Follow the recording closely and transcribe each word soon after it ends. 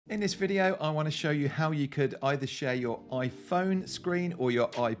In this video, I want to show you how you could either share your iPhone screen or your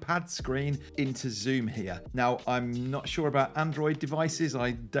iPad screen into Zoom here. Now, I'm not sure about Android devices.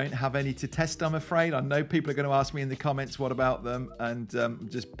 I don't have any to test, I'm afraid. I know people are going to ask me in the comments what about them, and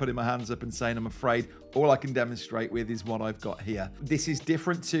just putting my hands up and saying I'm afraid. All I can demonstrate with is what I've got here. This is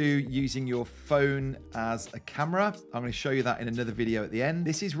different to using your phone as a camera. I'm going to show you that in another video at the end.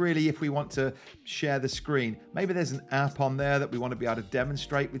 This is really if we want to share the screen. Maybe there's an app on there that we want to be able to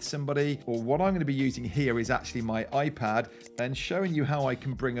demonstrate with somebody, or what I'm going to be using here is actually my iPad and showing you how I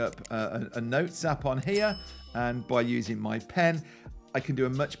can bring up a notes app on here, and by using my pen I can do a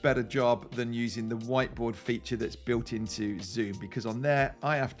much better job than using the whiteboard feature that's built into Zoom, because on there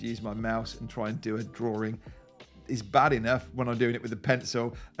I have to use my mouse and try and do a drawing. It's bad enough when I'm doing it with a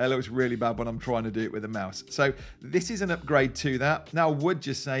pencil. It looks really bad when I'm trying to do it with a mouse. So this is an upgrade to that. Now I would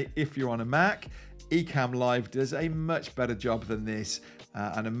just say, if you're on a Mac, Ecamm Live does a much better job than this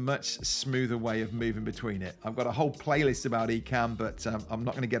and a much smoother way of moving between it. I've got a whole playlist about Ecamm, but I'm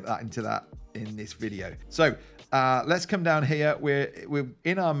not going to get into that in this video. So let's come down here. We're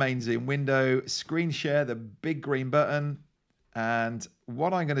in our main Zoom window, screen share, the big green button. And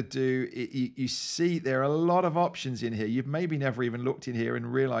what I'm going to do, you see there are a lot of options in here. You've maybe never even looked in here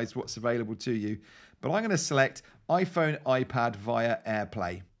and realized what's available to you. But I'm going to select iPhone, iPad via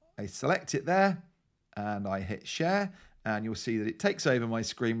AirPlay. I select it there and I hit share, and you'll see that it takes over my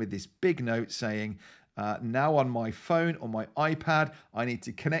screen with this big note saying, now on my phone or my iPad, I need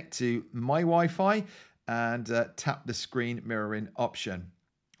to connect to my Wi-Fi and tap the screen mirroring option.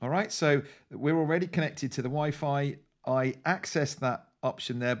 All right, so we're already connected to the Wi-Fi. I access that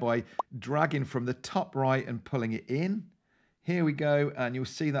option there by dragging from the top right and pulling it in. Here we go, and you'll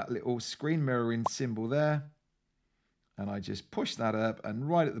see that little screen mirroring symbol there. And I just push that up, and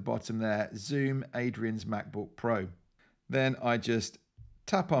right at the bottom there, Zoom Adrian's MacBook Pro. Then I just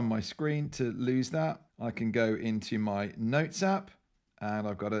tap on my screen to lose that. I can go into my Notes app, and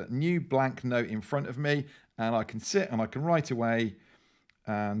I've got a new blank note in front of me, and I can sit and I can write away.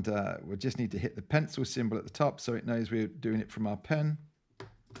 And we just need to hit the pencil symbol at the top so it knows we're doing it from our pen.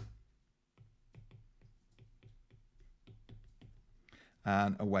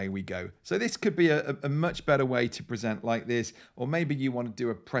 And away we go. So this could be a much better way to present like this, or maybe you want to do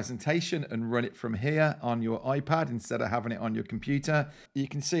a presentation and run it from here on your iPad instead of having it on your computer. You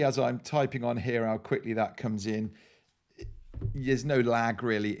can see as I'm typing on here how quickly that comes in. There's no lag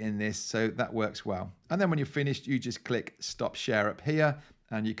really in this, so that works well. And then when you're finished, you just click stop share up here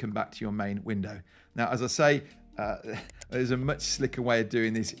and you come back to your main window. Now, as I say, there's a much slicker way of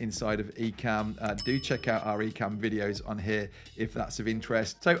doing this inside of Ecamm. Do check out our Ecamm videos on here if that's of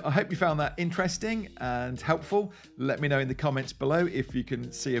interest. So I hope you found that interesting and helpful. Let me know in the comments below if you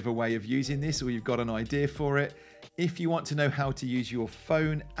can see of a way of using this, or you've got an idea for it. If you want to know how to use your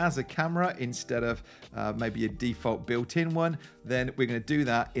phone as a camera instead of maybe a default built-in one, then we're going to do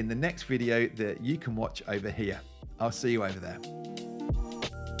that in the next video that you can watch over here. I'll see you over there.